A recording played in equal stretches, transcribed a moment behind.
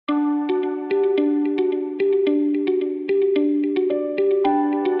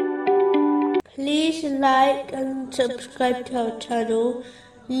like and subscribe to our channel.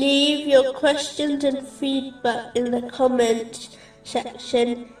 Leave your questions and feedback in the comments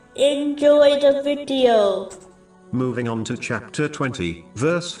section. Enjoy the video. Moving on to chapter 20,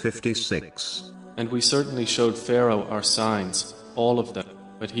 verse 56. And we certainly showed Pharaoh our signs, all of them,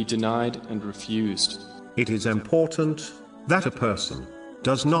 but he denied and refused. It is important that a person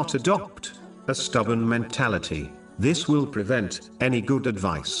does not adopt a stubborn mentality. This will prevent any good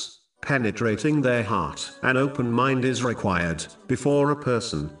advice penetrating their heart. An open mind is required before a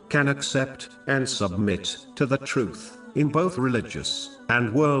person can accept and submit to the truth in both religious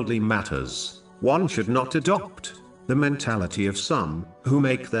and worldly matters. One should not adopt the mentality of some who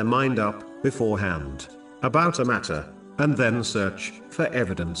make their mind up beforehand about a matter and then search for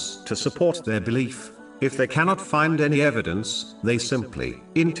evidence to support their belief. If they cannot find any evidence, they simply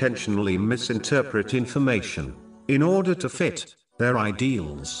intentionally misinterpret information in order to fit their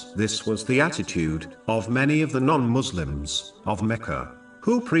ideals. This was the attitude of many of the non-Muslims of Mecca,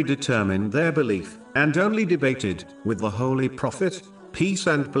 who predetermined their belief and only debated with the Holy Prophet, peace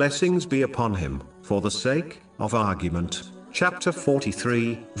and blessings be upon him, for the sake of argument. Chapter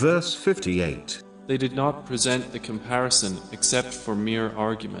 43, verse 58. They did not present the comparison except for mere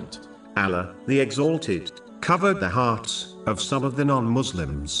argument. Allah, the Exalted, covered the hearts of some of the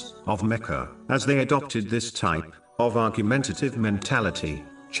non-Muslims of Mecca as they adopted this type of argumentative mentality.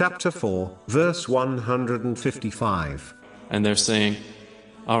 Chapter 4, verse 155. And they're saying,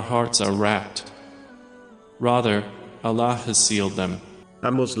 our hearts are wrapped. Rather, Allah has sealed them.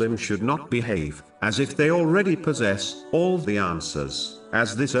 A Muslim should not behave as if they already possess all the answers,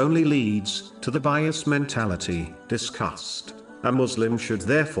 as this only leads to the bias mentality discussed. A Muslim should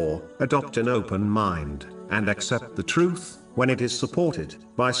therefore adopt an open mind and accept the truth when it is supported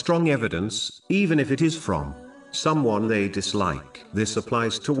by strong evidence, even if it is from someone they dislike. This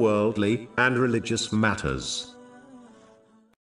applies to worldly and religious matters.